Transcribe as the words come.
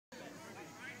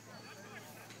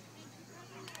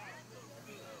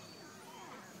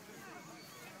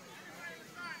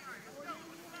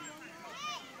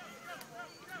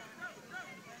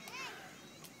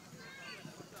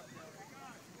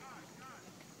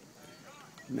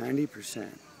90%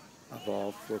 of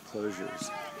all foreclosures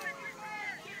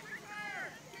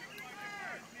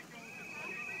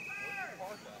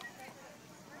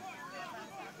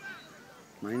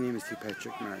My name is T.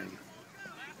 Patrick Murray,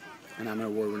 and I'm an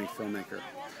award-winning filmmaker.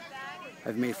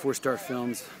 I've made 4-star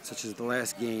films such as The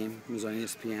Last Game, it was on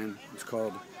ESPN. It was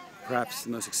called perhaps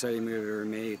the most exciting movie I've ever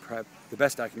made, perhaps the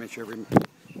best documentary ever made,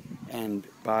 and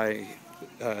by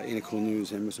Ain't It Cool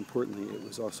News, and most importantly, it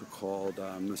was also called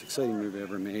the most exciting movie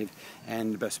ever made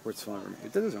and the best sports film ever made.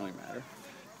 It doesn't really matter.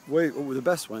 The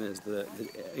best one is the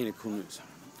Ain't It Cool News.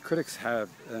 Critics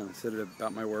have said it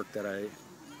about my work that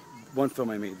one film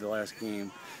I made, The Last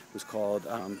Game, was called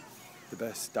the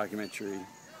best documentary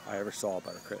I ever saw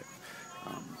about a critic.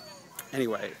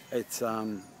 Anyway, it's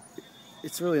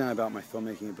really not about my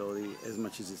filmmaking ability as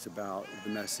much as it's about the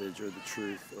message or the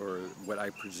truth or what I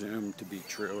presume to be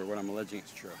true or what I'm alleging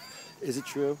is true. Is it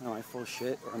true? Am I full of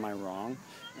shit or am I wrong?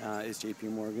 Is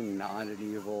JP Morgan not an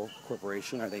evil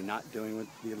corporation? Are they not doing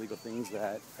the illegal things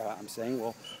that I'm saying?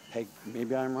 Well, hey,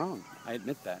 maybe I'm wrong. I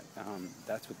admit that.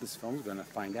 That's what this film's going to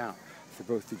find out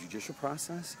through both the judicial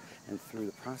process and through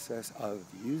the process of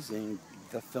using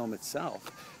the film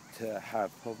itself to have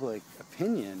public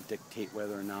opinion dictate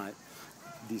whether or not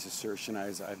these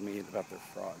assertions I've made about their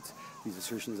frauds, these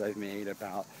assertions I've made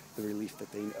about the relief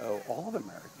that they owe all of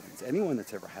Americans, anyone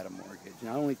that's ever had a mortgage,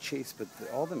 not only Chase, but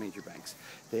all the major banks.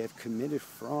 They have committed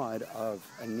fraud of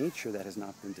a nature that has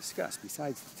not been discussed,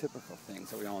 besides the typical things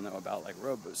that we all know about, like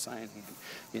robo-signing,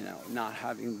 not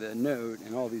having the note,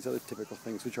 and all these other typical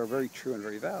things, which are very true and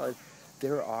very valid.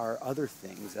 There are other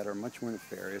things that are much more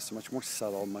nefarious, much more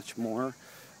subtle, much more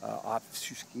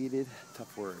obfuscated,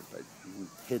 tough word, but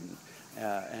hidden.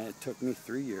 And it took me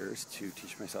 3 years to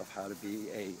teach myself how to be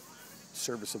a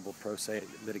serviceable pro se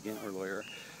litigant or lawyer,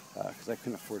 because I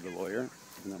couldn't afford a lawyer,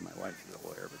 even though my wife is a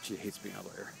lawyer, but she hates being a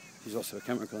lawyer. She's also a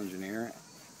chemical engineer,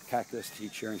 calculus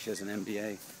teacher, and she has an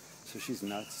MBA, so she's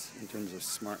nuts in terms of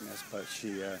smartness, but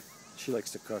she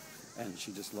likes to cook, and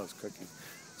she just loves cooking.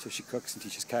 So she cooks and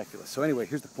teaches calculus. So anyway,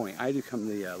 here's the point. I become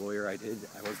the lawyer I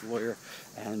was the lawyer,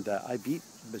 and I beat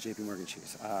the JP Morgan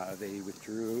Chase. They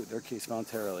withdrew their case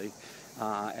voluntarily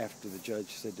after the judge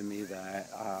said to me that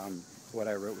what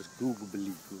I wrote was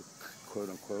googly-gook, quote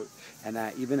unquote, and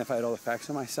that even if I had all the facts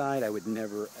on my side, I would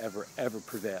never, ever, ever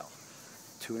prevail.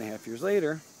 2.5 years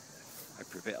later, I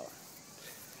prevailed.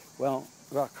 Well,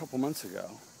 about a couple months ago,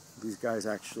 these guys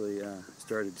actually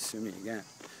started to sue me again.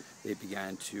 They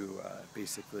began to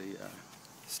basically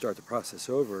start the process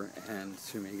over and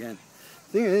sue me again.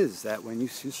 The thing is that when you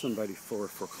sue somebody for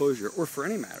foreclosure, or for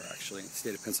any matter actually, in the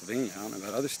state of Pennsylvania, I don't know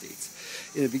about other states,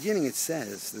 in the beginning it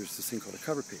says, there's this thing called a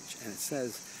cover page, and it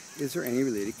says, is there any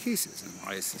related cases? And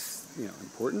why is this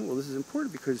important? Well, this is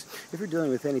important because if you're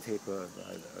dealing with any type of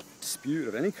dispute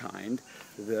of any kind,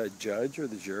 the judge or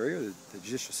the jury or the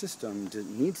judicial system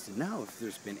needs to know if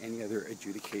there's been any other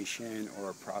adjudication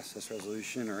or process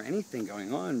resolution or anything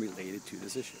going on related to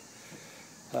this issue.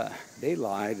 They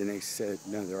lied and they said,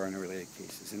 no, there are no related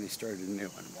cases, and they started a new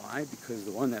one. Why? Because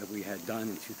the one that we had done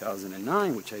in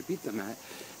 2009, which I beat them at,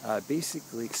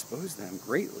 basically exposed them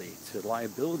greatly to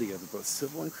liability of both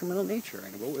civil and criminal nature.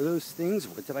 And what were those things?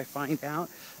 What did I find out?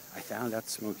 I found out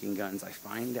smoking guns. I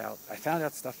found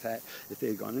out stuff that if they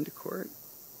had gone into court,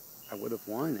 I would have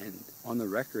won, and on the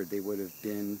record they would have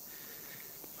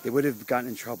gotten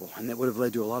in trouble, and that would have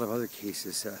led to a lot of other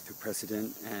cases through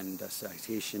precedent and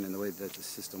citation and the way that the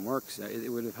system works.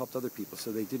 It would have helped other people,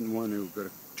 so they didn't want to go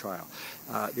to trial.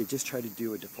 They just tried to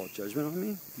do a default judgment on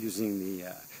me using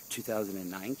the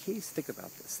 2009 case. Think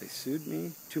about this. They sued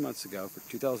me 2 months ago for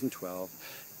 2012.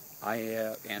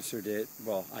 I answered it.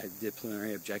 Well, I did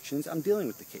preliminary objections. I'm dealing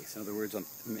with the case. In other words, I'm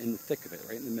in the thick of it,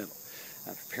 right in the middle.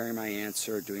 Preparing my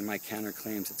answer, doing my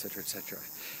counterclaims, etc., etc.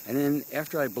 And then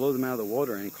after I blow them out of the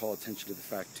water and call attention to the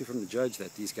fact, too, from the judge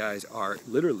that these guys are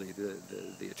literally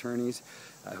the attorneys,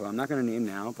 who I'm not going to name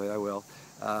now, but I will,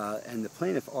 and the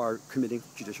plaintiff are committing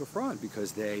judicial fraud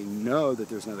because they know that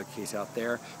there's another case out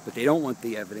there, but they don't want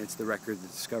the evidence, the record, the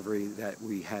discovery that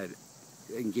we had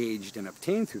engaged and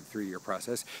obtained through the 3-year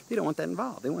process. They don't want that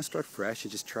involved. They want to start fresh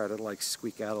and just try to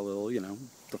squeak out a little,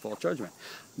 default judgment.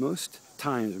 Most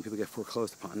times when people get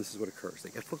foreclosed upon, this is what occurs. They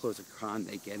get foreclosed upon,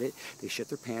 they get it, they shit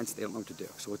their pants, they don't know what to do.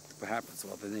 So what happens?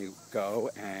 Well, then they go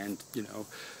and,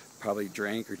 probably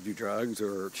drink or do drugs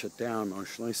or shut down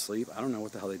emotionally, sleep. I don't know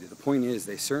what the hell they do. The point is,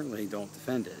 they certainly don't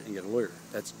defend it and get a lawyer.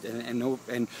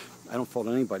 And I don't fault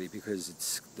anybody because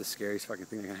it's the scariest fucking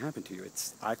thing that can happen to you.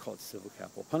 I call it civil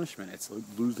capital punishment. It's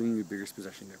losing the biggest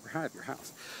possession you ever have, your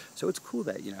house. So it's cool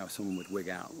that someone would wig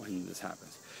out when this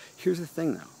happens. Here's the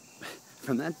thing, though.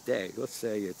 from that day, let's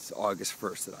say it's August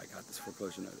 1st that I got this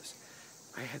foreclosure notice,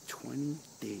 I had 20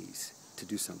 days to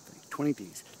do something. 20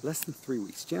 days, less than 3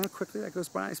 weeks. Do you know how quickly that goes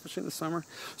by, especially in the summer?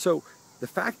 So the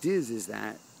fact is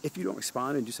that if you don't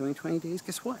respond and do something in 20 days,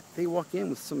 guess what? They walk in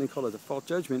with something called a default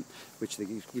judgment, which they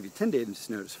give you 10 days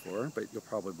notice for, but you'll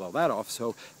probably blow that off.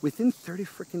 So within 30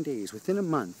 freaking days, within a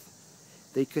month,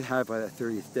 they could have by that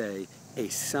 30th day a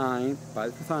signed by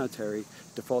the prothonotary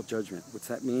default judgment. What's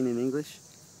that mean in English?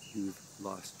 You've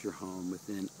lost your home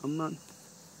within a month.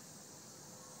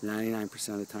 99%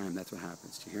 of the time, that's what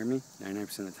happens. Do you hear me?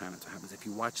 99% of the time, that's what happens. If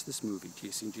you watch this movie,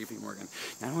 Chasing J.P. Morgan,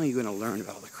 not only are you going to learn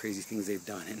about all the crazy things they've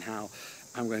done and how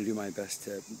I'm going to do my best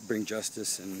to bring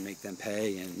justice and make them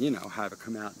pay and, you know, have it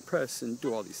come out in press and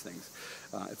do all these things.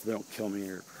 If they don't kill me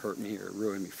or hurt me or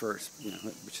ruin me first, you know,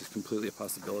 which is completely a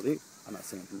possibility. I'm not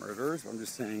saying for murderers, but I'm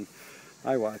just saying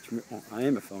I am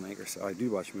a filmmaker, so I do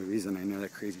watch movies, and I know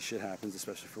that crazy shit happens,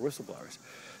 especially for whistleblowers.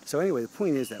 So anyway, the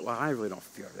point is that, well, I really don't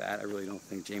fear that. I really don't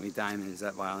think Jamie Dimon is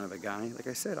that violent of a guy. Like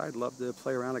I said, I'd love to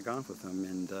play around a golf with him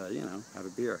and, you know, have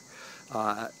a beer.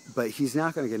 But he's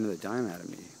not going to get another dime out of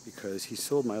me because he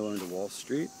sold my loan to Wall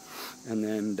Street, and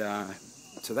then,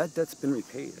 so that debt's been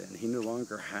repaid, and he no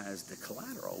longer has the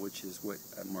collateral, which is what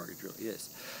a mortgage really is.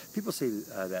 People say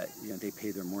that, you know, they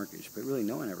pay their mortgage, but really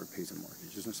no one ever pays a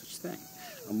mortgage. There's no such thing.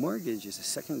 A mortgage is a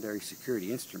secondary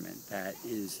security instrument that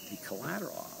is the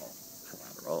collateral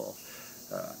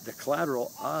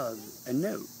of a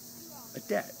note, a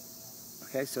debt.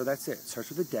 Okay, so that's it. It starts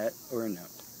with a debt or a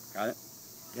note. Got it?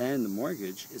 Then the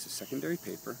mortgage is a secondary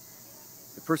paper.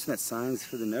 The person that signs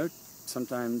for the note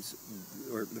sometimes,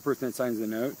 or the person that signs the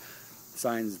note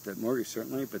signs the mortgage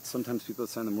certainly, but sometimes people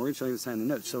that sign the mortgage don't even sign the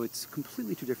note. So it's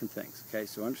completely two different things. Okay,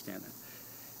 so understand that.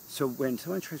 So when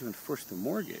someone tries to enforce the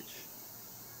mortgage,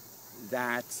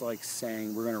 that's like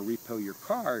saying we're going to repo your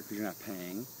car because you're not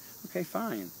paying. Okay,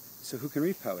 fine. So who can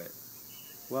repo it?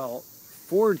 Well,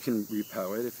 Ford can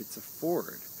repo it if it's a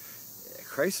Ford.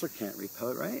 Chrysler can't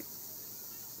repo it, right?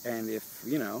 And if,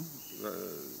 you know,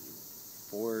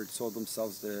 Ford sold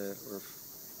themselves to, or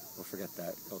we'll forget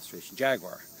that illustration,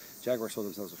 Jaguar sold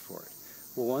themselves to Ford.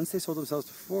 Well, once they sold themselves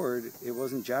to Ford, it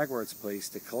wasn't Jaguar's place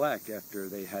to collect after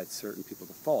they had certain people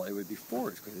default. It would be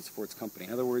Ford's because it's Ford's company.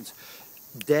 In other words,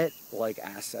 debt-like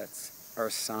assets are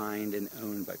assigned and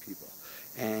owned by people.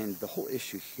 And the whole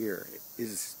issue here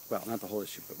is, well, not the whole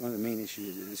issue, but one of the main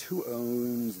issues is who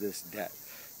owns this debt.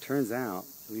 Turns out,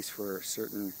 at least for a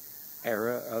certain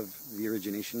era of the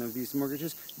origination of these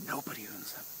mortgages, nobody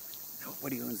owns them.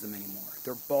 Nobody owns them anymore.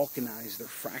 They're balkanized, they're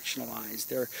fractionalized,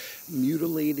 they're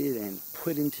mutilated and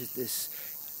put into this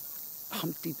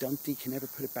Humpty Dumpty, can never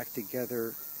put it back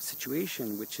together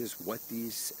situation, which is what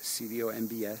these CDO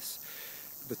MBS,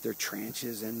 with their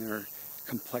tranches and their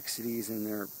complexities and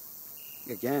their,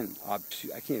 again, I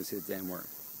can't even say the damn word.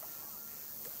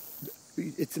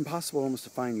 It's impossible almost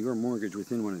to find your mortgage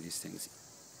within one of these things.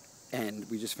 And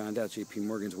we just found out J.P.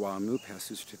 Morgan's WAMU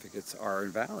pass-through certificates are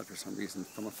invalid for some reason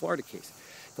from a Florida case.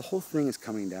 The whole thing is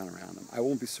coming down around them. I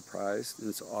won't be surprised, and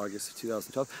it's August of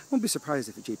 2012, I won't be surprised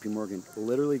if J.P. Morgan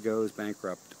literally goes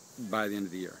bankrupt by the end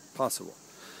of the year. Possible.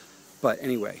 But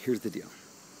anyway, here's the deal.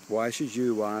 Why should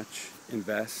you watch,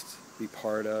 invest, be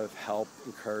part of, help,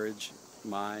 encourage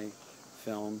my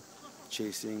film,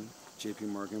 Chasing J.P.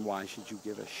 Morgan? Why should you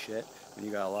give a shit when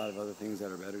you got a lot of other things that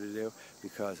are better to do?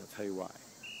 Because I'll tell you why.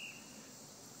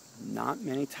 Not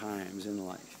many times in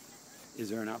life is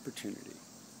there an opportunity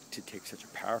to take such a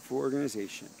powerful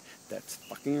organization that's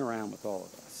fucking around with all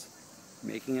of us,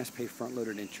 making us pay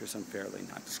front-loaded interest unfairly,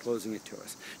 not disclosing it to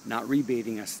us, not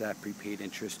rebating us that prepaid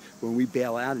interest when we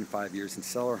bail out in 5 years and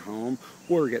sell our home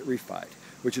or get refied,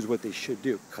 which is what they should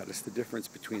do, cut us the difference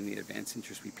between the advance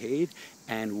interest we paid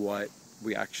and what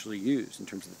we actually used in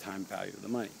terms of the time value of the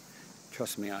money.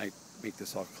 Trust me, I make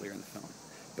this all clear in the film.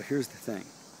 But here's the thing.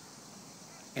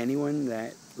 Anyone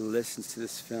that listens to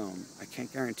this film, I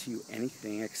can't guarantee you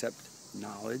anything except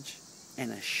knowledge and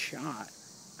a shot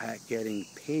at getting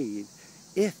paid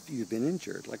if you've been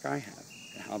injured like I have.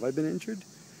 And how have I been injured?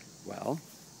 Well,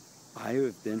 I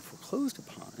have been foreclosed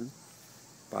upon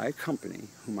by a company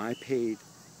whom I paid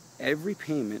every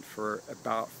payment for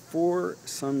about 4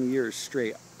 some years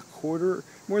straight, more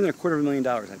than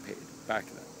 $250,000 I paid back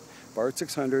to them. Borrowed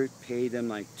 $600, paid them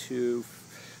like $268,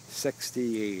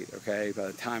 okay, by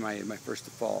the time I had my first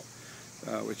default,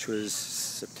 which was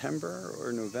September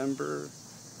or November,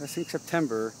 I think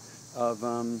September of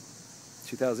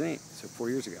 2008, so 4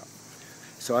 years ago.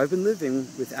 So I've been living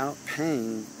without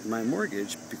paying my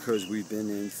mortgage because we've been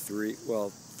in three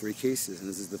cases, and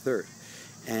this is the third.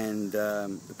 And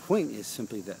the point is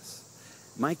simply this.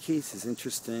 My case is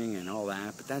interesting and all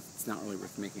that, but that's not really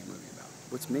worth making a movie about.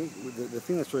 The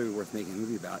thing that's really worth making a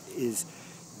movie about is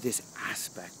this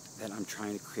aspect that I'm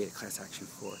trying to create a class action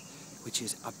for, which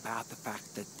is about the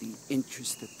fact that the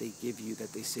interest that they give you,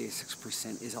 that they say is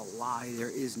 6%, is a lie.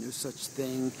 There is no such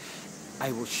thing.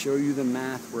 I will show you the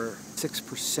math where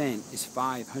 6% is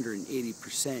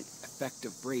 580%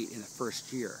 effective rate in the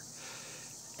first year.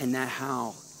 And that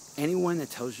how anyone that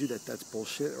tells you that that's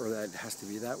bullshit or that it has to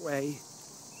be that way,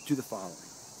 do the following.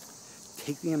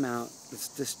 Take the amount, let's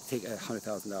just take $100,000,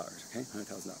 okay?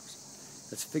 $100,000.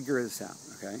 Let's figure this out,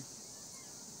 okay?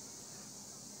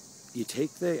 You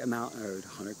take the amount owed,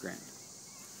 100 grand,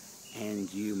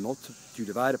 and you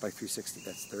divide it by 360.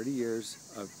 That's 30 years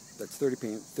of, that's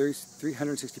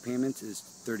 360 payments is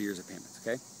 30 years of payments,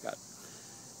 okay? Got it.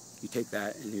 You take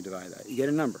that and you divide that. You get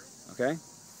a number, okay?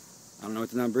 I don't know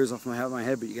what the number is off the top of my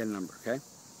head, but you get a number, okay?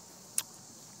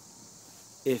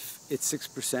 If it's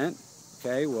 6%,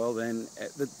 okay, well then,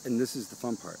 and this is the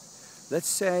fun part. Let's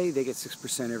say they get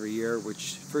 6% every year,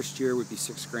 which first year would be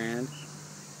 $6 grand,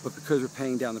 but because we're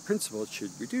paying down the principal, it should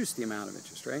reduce the amount of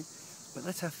interest, right? But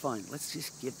let's have fun. Let's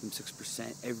just give them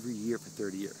 6% every year for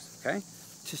 30 years, okay?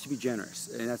 Just to be generous,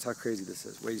 and that's how crazy this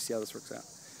is. Wait till you see how this works out.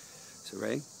 So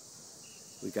ready?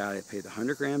 We gotta pay the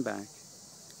 100 grand back,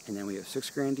 and then we have $6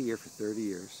 grand a year for 30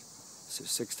 years. So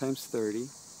 6 times 30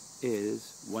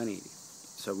 is 180.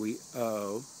 So we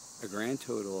owe a grand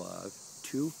total of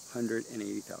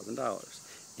 $280,000.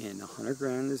 And 100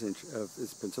 grand is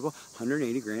principal,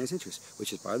 180 grand is interest,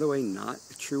 which is, by the way, not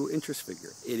a true interest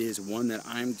figure. It is one that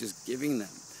I'm just giving them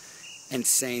and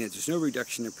saying that there's no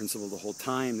reduction in principal the whole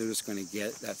time. They're just going to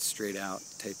get that straight out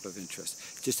type of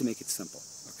interest, just to make it simple.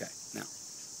 Okay, now,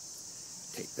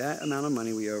 take that amount of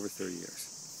money we owe over 30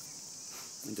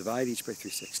 years and divide each by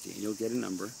 360, and you'll get a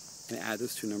number, and add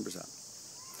those two numbers up.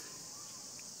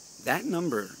 That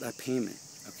number, that payment,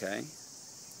 okay,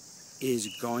 is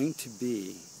going to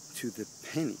be to the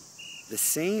penny the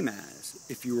same as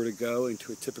if you were to go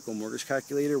into a typical mortgage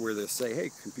calculator where they'll say, hey,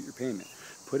 compute your payment.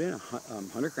 Put in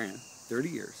 100 grand, 30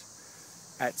 years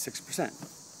at 6%,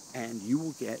 and you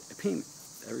will get a payment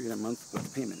every month what the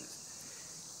payment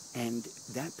is. And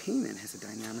that payment has a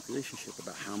dynamic relationship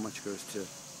about how much goes to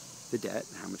the debt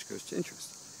and how much goes to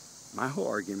interest. My whole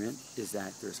argument is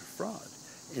that there's a fraud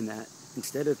in that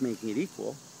instead of making it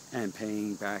equal and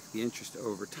paying back the interest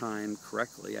over time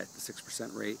correctly at the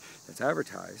 6% rate that's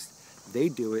advertised, they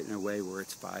do it in a way where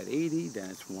it's 580, then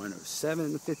it's 107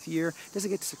 in the 5th year. It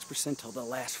doesn't get to 6% till the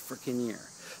last freaking year.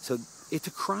 So it's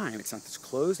a crime. It's not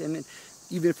disclosed. And then,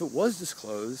 even if it was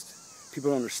disclosed,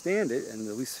 people don't understand it, and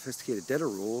the least sophisticated debtor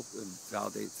rule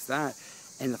validates that.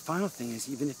 And the final thing is,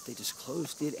 even if they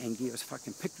disclosed it and gave us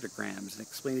fucking pictograms and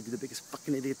explained it to the biggest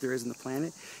fucking idiot there is on the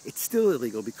planet, it's still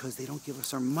illegal because they don't give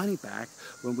us our money back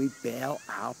when we bail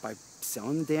out by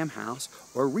selling the damn house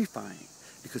or refining.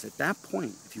 Because at that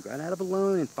point, if you got out of a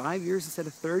loan in 5 years instead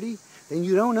of 30, then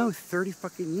you don't owe 30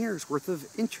 fucking years worth of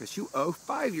interest. You owe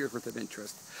 5 years worth of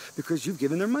interest because you've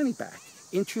given their money back.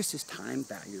 Interest is time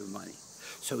value of money.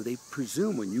 So they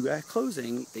presume when you got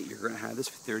closing that you're going to have this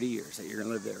for 30 years, that you're going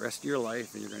to live the rest of your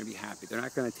life and you're going to be happy. They're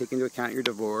not going to take into account your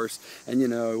divorce and, you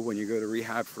know, when you go to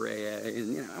rehab for AA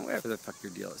and, you know, whatever the fuck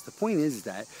your deal is. The point is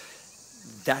that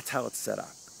that's how it's set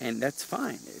up. And that's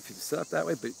fine if it's set up that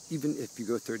way, but even if you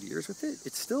go 30 years with it,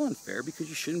 it's still unfair because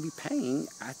you shouldn't be paying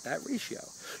at that ratio.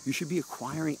 You should be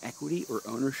acquiring equity or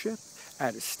ownership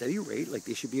at a steady rate like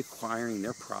they should be acquiring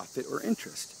their profit or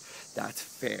interest. That's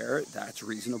fair, that's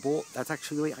reasonable, that's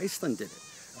actually the way Iceland did it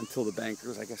until the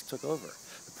bankers, I guess, took over.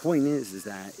 The point is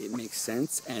that it makes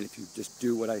sense, and if you just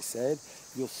do what I said,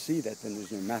 you'll see that then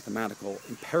there's no mathematical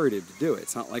imperative to do it.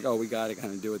 It's not like, oh, we got to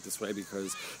kind of do it this way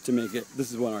because to make it, this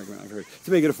is one argument I've heard,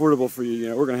 to make it affordable for you, you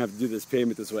know, we're going to have to do this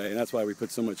payment this way, and that's why we put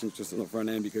so much interest on the front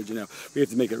end because, you know, we have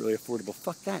to make it really affordable.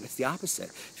 Fuck that, it's the opposite.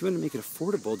 If you want to make it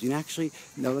affordable, do you actually,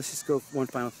 no, let's just go one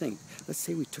final thing. Let's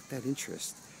say we took that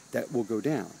interest, that will go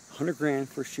down. 100 grand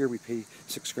first year, we pay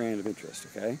 6 grand of interest,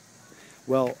 okay?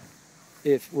 Well,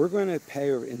 if we're going to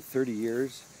pay in 30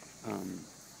 years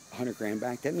 100 grand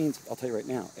back, that means, I'll tell you right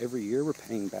now, every year we're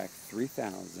paying back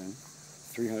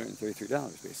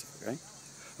 $3,333 basically, right?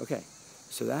 Okay,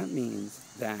 so that means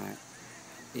that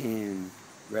in,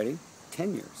 ready,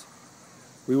 10 years,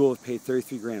 we will have paid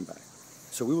 33 grand back.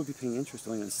 So we will be paying interest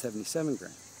only on 77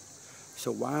 grand.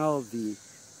 So while the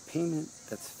payment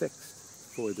that's fixed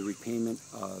for the repayment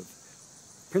of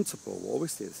principal will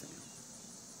always stay the same.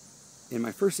 In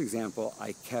my first example,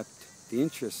 I kept the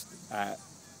interest at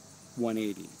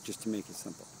 180 just to make it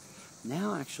simple.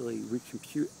 Now actually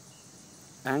recompute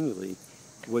annually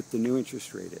what the new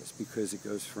interest rate is, because it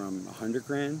goes from 100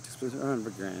 grand,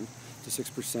 100 grand to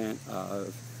 6%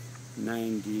 of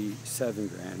 97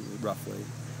 grand roughly,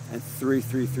 and 3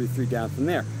 down from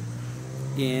there.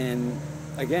 In,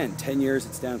 again, 10 years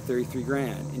it's down 33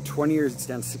 grand. In 20 years it's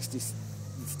down 60,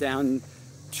 it's down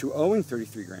to owing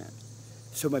 33 grand.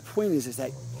 So my point is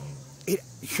that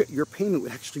your payment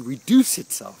would actually reduce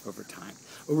itself over time.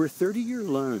 Over a 30-year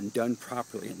loan done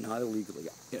properly and not illegally,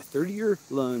 a 30-year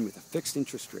loan with a fixed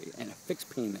interest rate and a fixed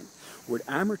payment would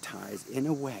amortize in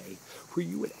a way where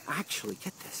you would actually,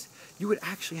 get this, you would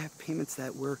actually have payments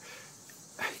that were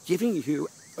giving you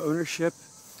ownership,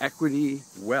 equity,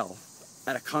 wealth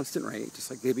at a constant rate, just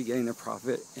like they'd be getting their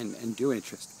profit and due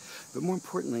interest. But more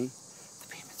importantly, the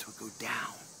payments would go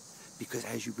down because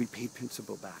as you repaid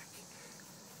principal back,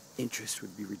 interest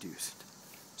would be reduced.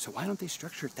 So why don't they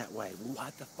structure it that way? Why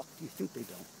the fuck do you think they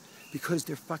don't? Because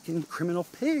they're fucking criminal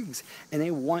pigs and they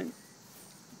want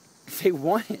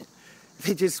it.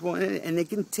 They just want it and they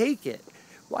can take it.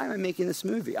 Why am I making this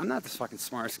movie? I'm not the fucking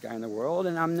smartest guy in the world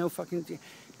and I'm no fucking...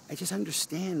 I just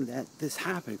understand that this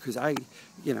happened because I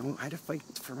had to fight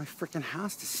for my freaking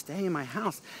house to stay in my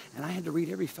house, and I had to read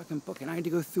every fucking book, and I had to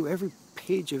go through every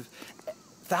page of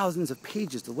thousands of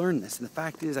pages to learn this. And the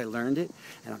fact is, I learned it,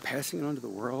 and I'm passing it on to the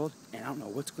world, and I don't know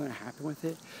what's going to happen with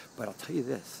it, but I'll tell you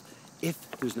this.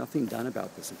 If there's nothing done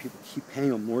about this and people keep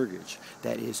paying a mortgage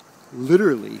that is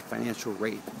literally financial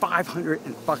rate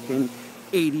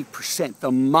 580%,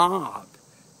 the mob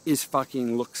is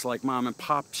fucking looks like mom and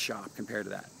pop shop compared to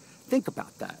that. Think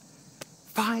about that.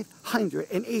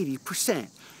 580%.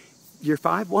 Year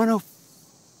 5,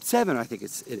 107, I think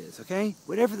it is, okay?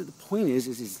 Whatever the point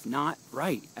is not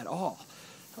right at all.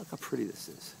 Look how pretty this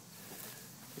is.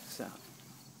 Check this out.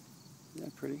 Isn't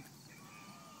that pretty?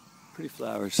 Pretty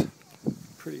flowers.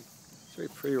 Pretty. It's very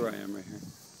pretty where I am right here.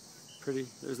 Pretty.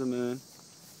 There's the moon.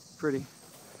 Pretty.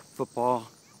 Football.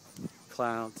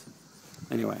 Clouds.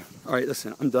 Anyway, all right,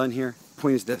 listen, I'm done here.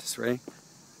 Point is this, right?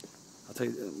 I'll tell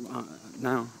you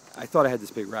now. I thought I had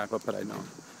this big wrap up, but I don't.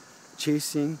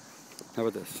 Chasing, how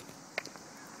about this?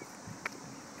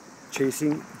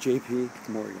 Chasing JP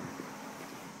Morgan.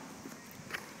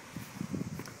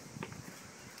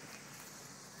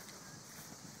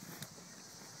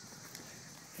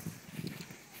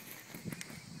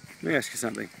 Let me ask you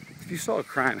something. If you saw a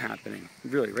crime happening,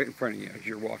 really right in front of you as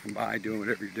you're walking by doing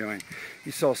whatever you're doing,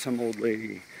 you saw some old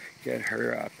lady get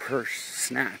her purse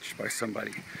snatched by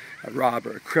somebody, a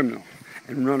robber, a criminal,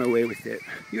 and run away with it,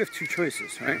 you have two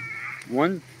choices, right?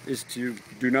 One is to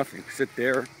do nothing, sit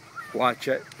there, watch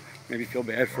it, maybe feel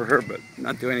bad for her, but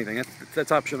not do anything.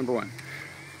 That's option number one.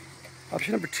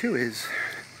 Option number two is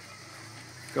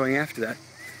going after that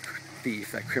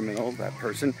thief, that criminal, that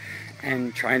person,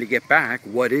 and trying to get back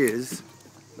what is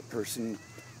the person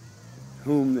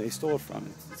whom they stole it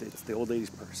from. It's the old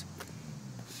lady's purse.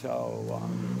 So,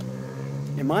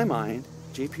 in my mind,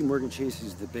 JP Morgan Chase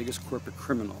is the biggest corporate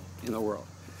criminal in the world.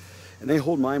 And they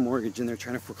hold my mortgage and they're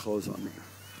trying to foreclose on me.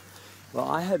 Well,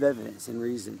 I have evidence and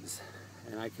reasons,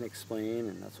 and I can explain,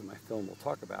 and that's what my film will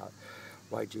talk about,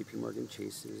 why JP Morgan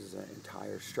Chase's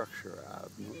entire structure of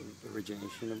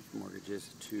origination of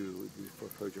mortgages to the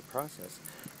foreclosure process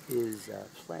is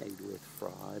plagued with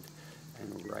fraud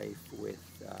and rife with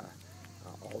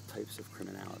all types of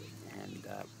criminality, and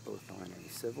both on a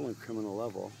civil and criminal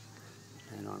level,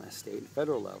 and on a state and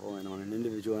federal level, and on an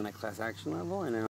individual and a class action level, and